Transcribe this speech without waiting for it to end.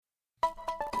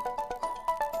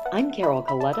I'm Carol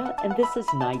Coletta, and this is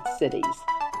Night Cities.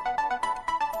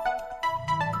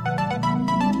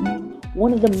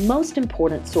 One of the most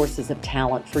important sources of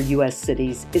talent for U.S.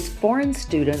 cities is foreign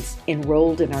students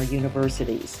enrolled in our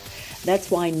universities.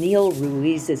 That's why Neil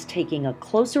Ruiz is taking a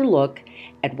closer look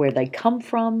at where they come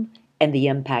from and the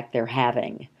impact they're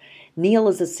having. Neil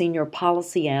is a senior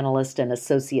policy analyst and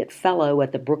associate fellow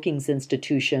at the Brookings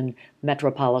Institution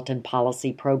Metropolitan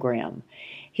Policy Program.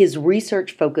 His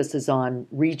research focuses on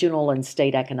regional and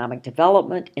state economic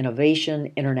development,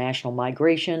 innovation, international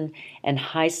migration, and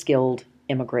high-skilled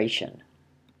immigration.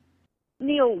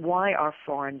 Neil, why are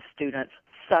foreign students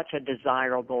such a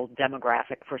desirable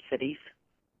demographic for cities?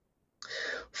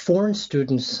 Foreign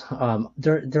students,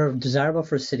 they're desirable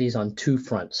for cities on two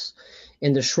fronts.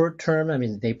 In the short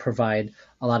term, they provide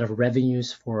a lot of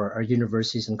revenues for our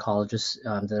universities and colleges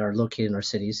that are located in our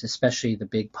cities, especially the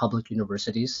big public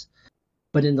universities.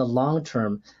 But in the long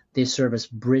term, they serve as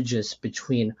bridges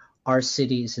between our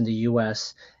cities in the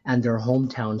U.S. and their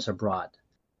hometowns abroad.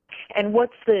 And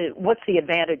what's the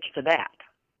advantage to that?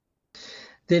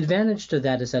 The advantage to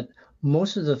that is that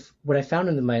most of what I found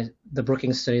in the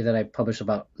Brookings study that I published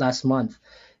about last month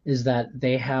is that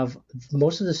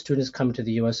most of the students coming to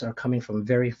the U.S. are coming from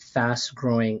very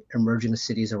fast-growing emerging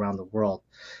cities around the world.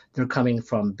 They're coming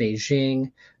from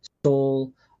Beijing,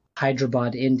 Seoul,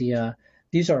 Hyderabad, India.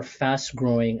 These are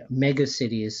fast-growing mega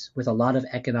cities with a lot of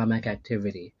economic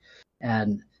activity.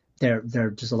 And there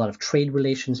are just a lot of trade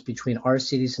relations between our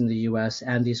cities in the U.S.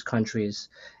 and these countries.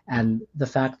 And the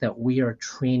fact that we are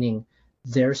training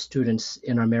their students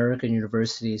in our American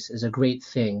universities is a great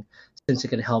thing, since it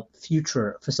can help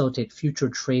facilitate future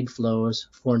trade flows,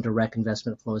 foreign direct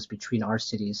investment flows between our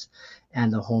cities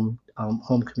and the home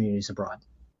communities abroad.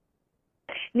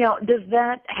 Now, does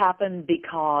that happen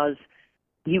because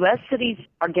U.S. cities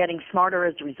are getting smarter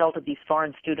as a result of these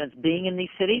foreign students being in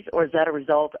these cities, or is that a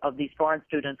result of these foreign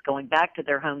students going back to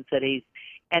their home cities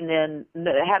and then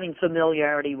having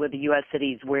familiarity with the U.S.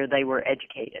 cities where they were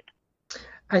educated?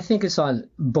 I think it's on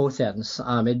both ends.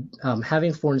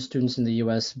 Having foreign students in the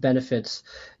U.S. benefits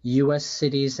U.S.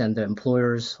 cities and the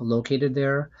employers located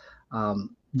there.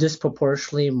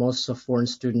 Disproportionately, most of foreign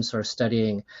students are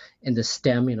studying in the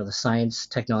STEM, the science,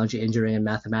 technology, engineering, and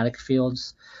mathematics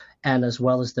fields, and as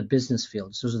well as the business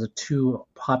fields. Those are the two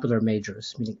popular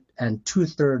majors, and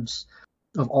 2/3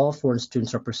 of all foreign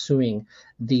students are pursuing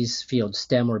these fields,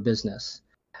 STEM or business,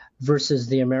 versus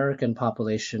the American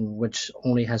population, which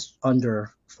only has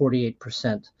under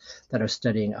 48% that are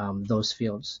studying those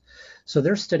fields. So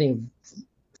they're studying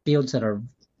fields that are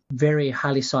very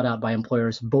highly sought out by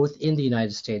employers, both in the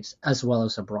United States as well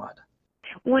as abroad.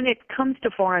 When it comes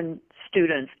to foreign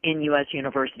students in U.S.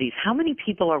 universities, how many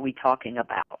people are we talking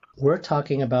about? We're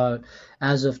talking about,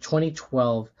 as of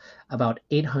 2012, about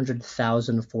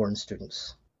 800,000 foreign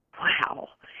students. Wow.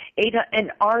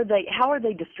 And how are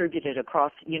they distributed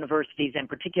across universities and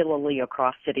particularly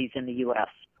across cities in the U.S.?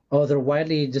 Oh, they're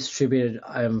widely distributed.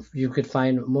 You could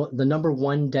find the number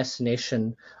one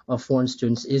destination of foreign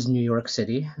students is New York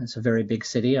City. It's a very big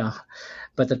city.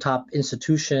 But the top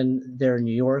institution there in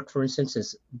New York, for instance,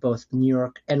 is both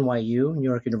NYU, New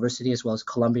York University, as well as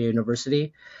Columbia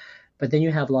University. But then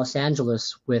you have Los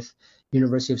Angeles with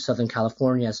University of Southern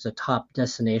California as the top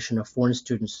destination of foreign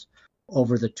students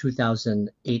over the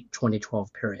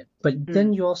 2008-2012 period. But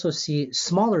then you also see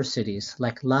smaller cities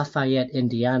like Lafayette,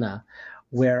 Indiana,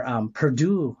 where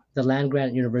Purdue, the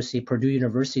land-grant university, Purdue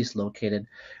University is located,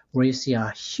 where you see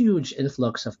a huge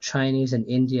influx of Chinese and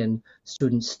Indian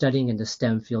students studying in the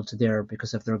STEM fields there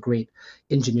because of their great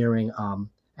engineering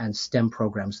and STEM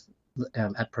programs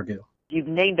at Purdue. You've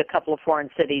named a couple of foreign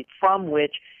cities from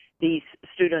which these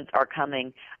students are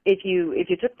coming. If you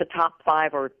took the top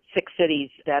 5 or 6 cities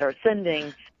that are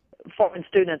sending foreign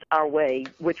students our way,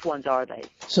 which ones are they?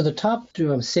 So the top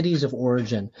 2 cities of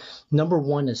origin, number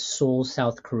 1 is Seoul,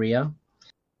 South Korea.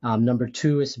 Number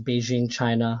 2 is Beijing,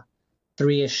 China.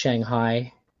 3 is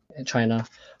Shanghai, China.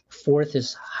 4th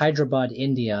is Hyderabad,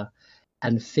 India.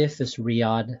 And 5th is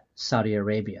Riyadh, Saudi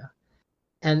Arabia.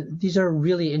 And these are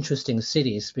really interesting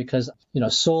cities because,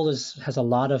 Seoul has a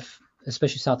lot of,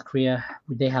 especially South Korea,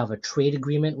 they have a trade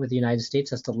agreement with the United States.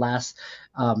 That's the last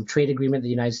trade agreement the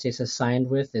United States has signed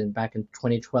back in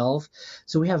 2012.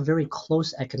 So we have very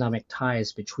close economic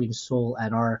ties between Seoul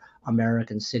and our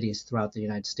American cities throughout the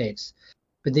United States.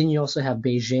 But then you also have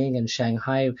Beijing and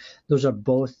Shanghai. Those are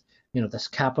both, the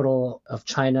capital of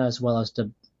China as well as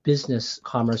the business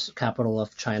commerce capital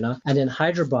of China. And then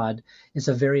Hyderabad is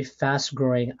a very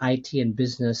fast-growing IT and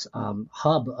business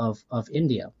hub of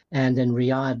India. And then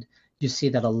Riyadh you see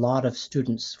that a lot of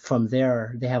students from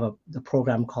there, they have the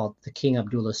program called the King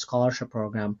Abdullah Scholarship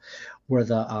Program, where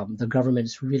the government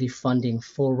is really funding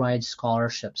full ride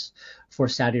scholarships for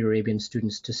Saudi Arabian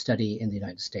students to study in the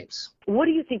United States. What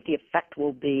do you think the effect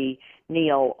will be,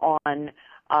 Neil, on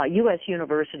U.S.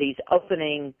 universities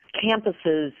opening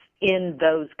campuses in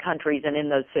those countries and in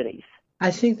those cities? I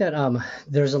think that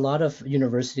there's a lot of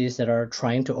universities that are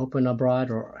trying to open abroad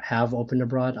or have opened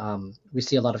abroad. We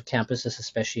see a lot of campuses,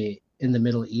 especially in the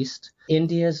Middle East.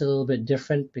 India is a little bit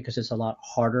different because it's a lot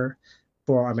harder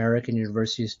for American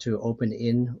universities to open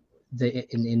in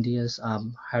India's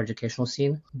higher educational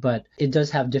scene, but it does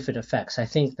have different effects. I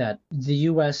think that the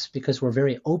U.S., because we're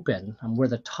very open, we're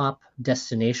the top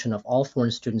destination of all foreign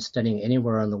students studying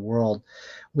anywhere in the world.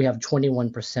 We have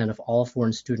 21% of all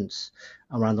foreign students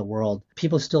around the world.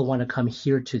 People still want to come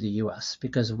here to the U.S.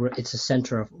 because it's a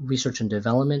center of research and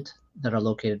development that are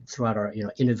located throughout our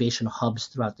innovation hubs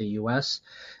throughout the U.S.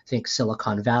 Think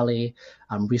Silicon Valley,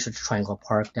 Research Triangle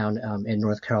Park down in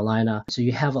North Carolina. So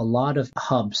you have a lot of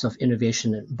hubs of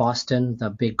innovation in Boston, the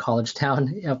big college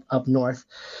town up north.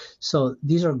 So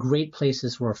these are great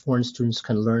places where foreign students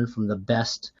can learn from the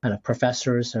best kind of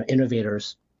professors or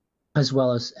innovators, as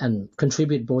well as and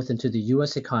contribute both into the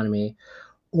U.S. economy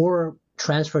or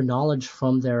transfer knowledge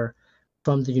from the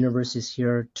universities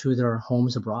here to their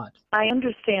homes abroad. I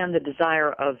understand the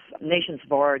desire of nations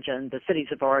of origin, the cities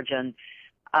of origin,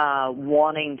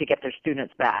 wanting to get their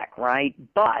students back, right?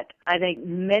 But I think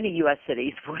many U.S.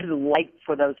 cities would like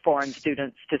for those foreign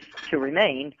students to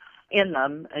remain in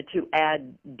them, to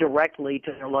add directly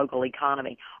to their local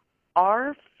economy.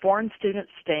 Are foreign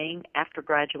students staying after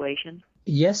graduation?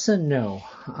 Yes and no.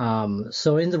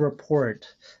 So in the report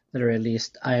that I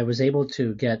released, I was able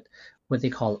to get what they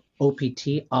call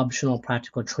OPT, optional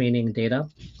practical training data.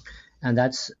 And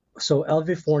that's so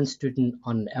every foreign student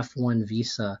on an F1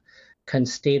 visa can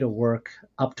stay to work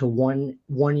up to one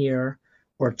year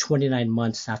or 29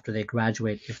 months after they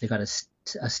graduate if they got a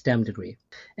STEM degree.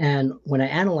 And when I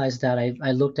analyzed that,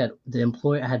 I looked at the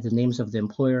employer, I had the names of the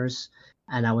employers,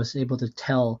 and I was able to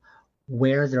tell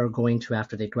where they're going to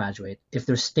after they graduate, if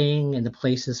they're staying in the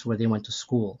places where they went to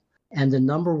school. And the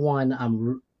number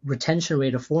one retention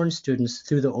rate of foreign students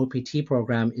through the OPT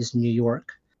program is New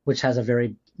York, which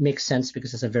makes sense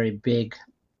because it's a very big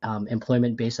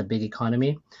employment base, a big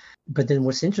economy. But then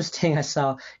what's interesting I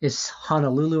saw is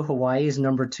Honolulu, Hawaii is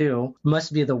number 2.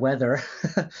 Must be the weather.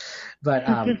 But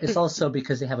it's also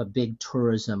because they have a big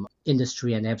tourism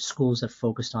industry and they have schools that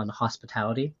focused on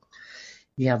hospitality.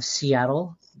 You have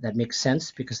Seattle, that makes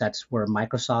sense because that's where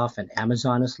Microsoft and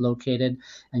Amazon is located,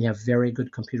 and you have very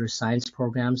good computer science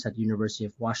programs at the University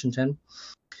of Washington.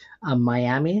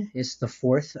 Miami is the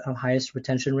 4th highest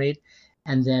retention rate,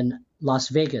 and then Las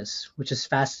Vegas, which is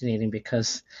fascinating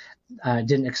because I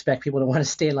didn't expect people to want to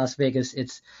stay in Las Vegas.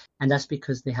 And that's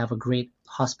because they have a great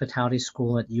hospitality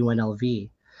school at UNLV,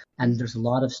 and there's a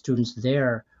lot of students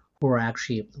there who are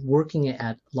actually working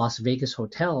at Las Vegas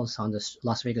hotels on the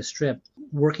Las Vegas Strip,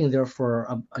 working there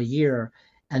for a year,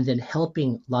 and then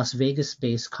helping Las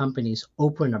Vegas-based companies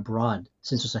open abroad,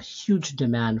 since there's a huge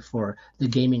demand for the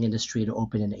gaming industry to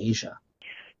open in Asia.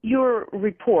 Your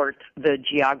report, The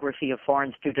Geography of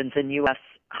Foreign Students in U.S.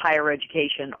 Higher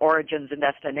Education, Origins and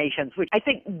Destinations, which I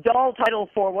think dull title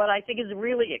for what I think is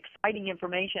really exciting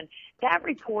information. That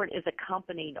report is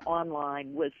accompanied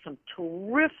online with some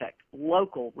terrific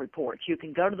local reports. You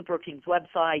can go to the Brookings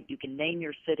website, you can name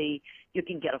your city, you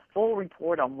can get a full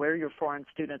report on where your foreign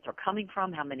students are coming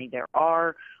from, how many there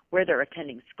are, where they're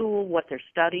attending school, what they're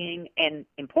studying, and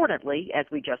importantly, as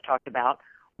we just talked about,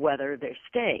 whether they're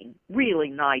staying. Really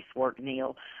nice work,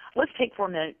 Neil. Let's take for a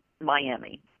minute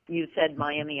Miami. You said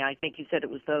Miami, I think you said it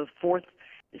was the 4th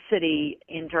city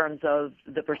in terms of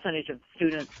the percentage of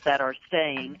students that are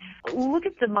staying. Look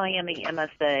at the Miami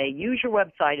MSA. Use your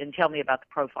website and tell me about the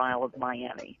profile of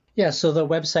Miami. Yeah, so the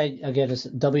website, again, is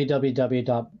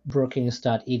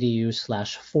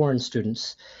www.brookings.edu/foreign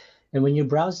students. And when you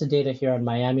browse the data here on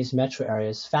Miami's metro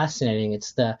area, it's fascinating.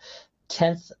 It's the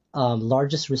 10th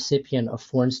largest recipient of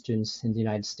foreign students in the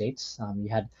United States. You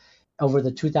had, over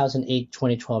the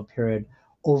 2008-2012 period,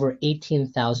 over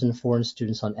 18,000 foreign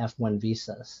students on F1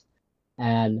 visas.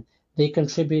 And they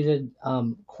contributed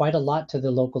quite a lot to the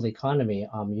local economy.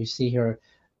 You see here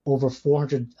over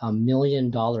 $400 million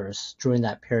during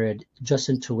that period just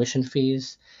in tuition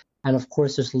fees. And of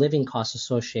course, there's living costs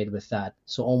associated with that.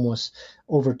 So almost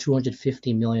over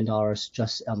 $250 million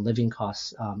just on living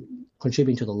costs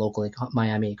contributing to the local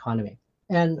Miami economy.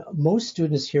 And most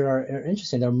students here are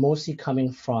interesting. They're mostly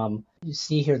coming from, you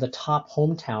see here, the top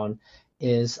hometown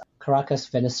is Caracas,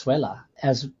 Venezuela,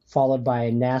 as followed by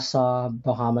Nassau,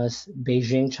 Bahamas,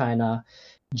 Beijing, China,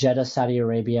 Jeddah, Saudi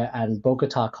Arabia, and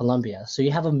Bogota, Colombia. So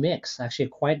you have a mix, actually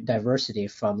quite diversity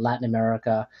from Latin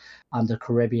America, the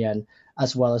Caribbean,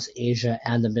 as well as Asia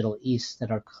and the Middle East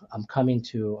that are coming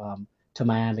to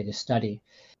Miami to study.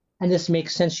 And this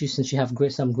makes sense since you have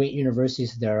some great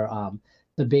universities there.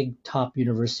 The big top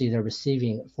university they're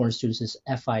receiving foreign students is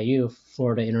FIU,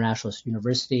 Florida International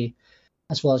University,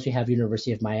 as well as you have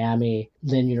University of Miami,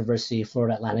 Lynn University,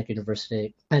 Florida Atlantic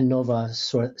University, and Nova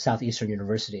Southeastern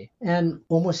University. And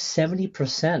almost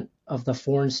 70% of the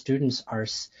foreign students are,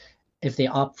 if they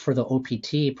opt for the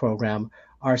OPT program,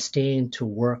 are staying to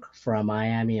work for a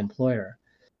Miami employer.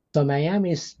 So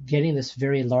Miami is getting this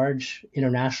very large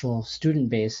international student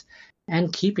base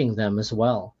and keeping them as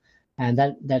well. And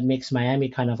that makes Miami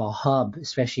kind of a hub,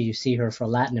 especially you see her for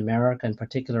Latin America in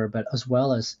particular, but as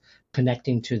well as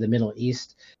connecting to the Middle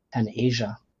East and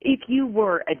Asia. If you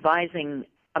were advising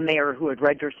a mayor who had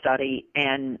read your study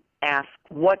and asked,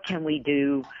 what can we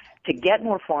do to get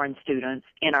more foreign students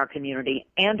in our community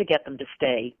and to get them to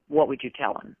stay, what would you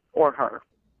tell him or her?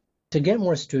 To get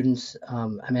more students,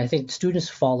 I think students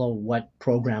follow what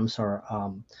programs are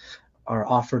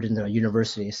offered in the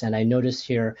universities. And I noticed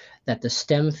here that the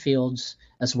STEM fields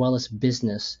as well as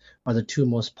business are the two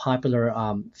most popular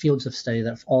fields of study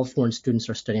that all foreign students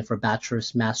are studying for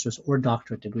bachelor's, master's, or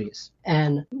doctorate degrees.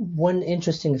 And one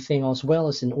interesting thing as well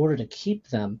is in order to keep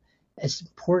them, it's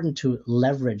important to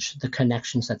leverage the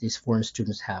connections that these foreign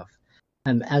students have.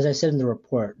 As I said in the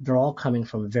report, they're all coming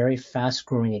from very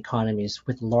fast-growing economies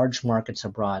with large markets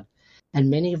abroad. And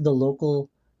many of the local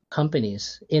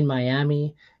companies in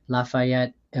Miami,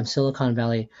 Lafayette, and Silicon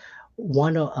Valley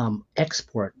want to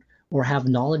export or have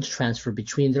knowledge transfer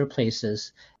between their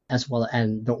places as well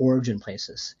and the origin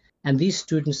places. And these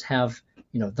students have,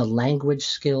 the language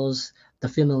skills, the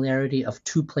familiarity of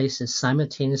two places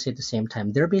simultaneously at the same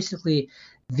time. They're basically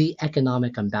the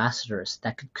economic ambassadors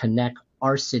that could connect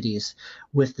our cities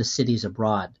with the cities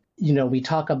abroad. We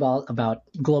talk about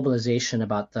globalization,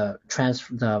 about the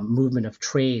movement of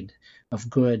trade, of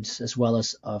goods, as well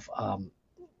as of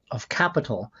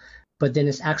capital, but then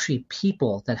it's actually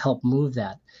people that help move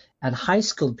that. And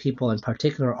high-skilled people in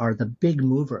particular are the big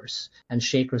movers and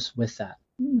shakers with that.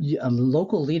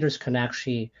 Local leaders can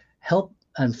actually help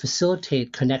and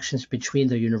facilitate connections between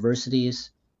the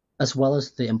universities as well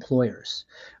as the employers,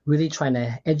 really trying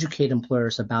to educate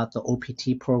employers about the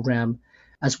OPT program,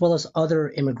 as well as other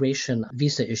immigration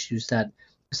visa issues that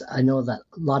I know that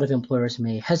a lot of employers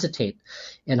may hesitate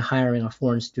in hiring a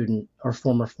foreign student or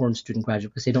former foreign student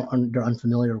graduate because they're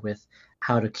unfamiliar with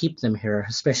how to keep them here,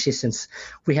 especially since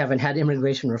we haven't had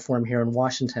immigration reform here in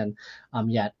Washington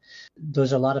yet.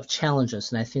 There's a lot of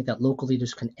challenges, and I think that local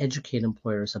leaders can educate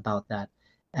employers about that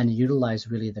and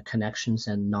utilize really the connections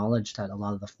and knowledge that a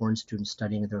lot of the foreign students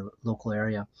studying in their local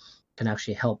area can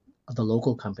actually help the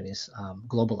local companies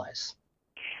globalize.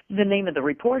 The name of the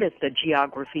report is The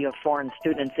Geography of Foreign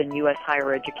Students in U.S.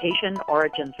 Higher Education,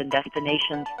 Origins and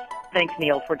Destinations. Thanks,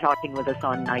 Neil, for talking with us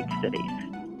on Night Cities.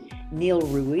 Neil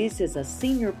Ruiz is a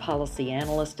senior policy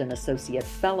analyst and associate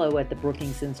fellow at the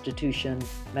Brookings Institution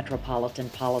Metropolitan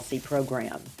Policy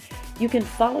Program. You can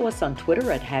follow us on Twitter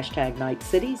at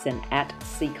 #NightCities and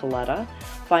 @CColetta.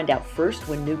 Find out first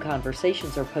when new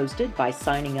conversations are posted by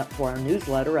signing up for our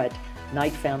newsletter at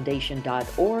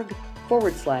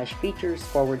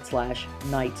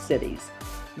knightfoundation.org/features/Night Cities.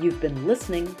 You've been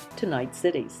listening to Night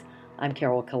Cities. I'm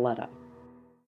Carol Coletta.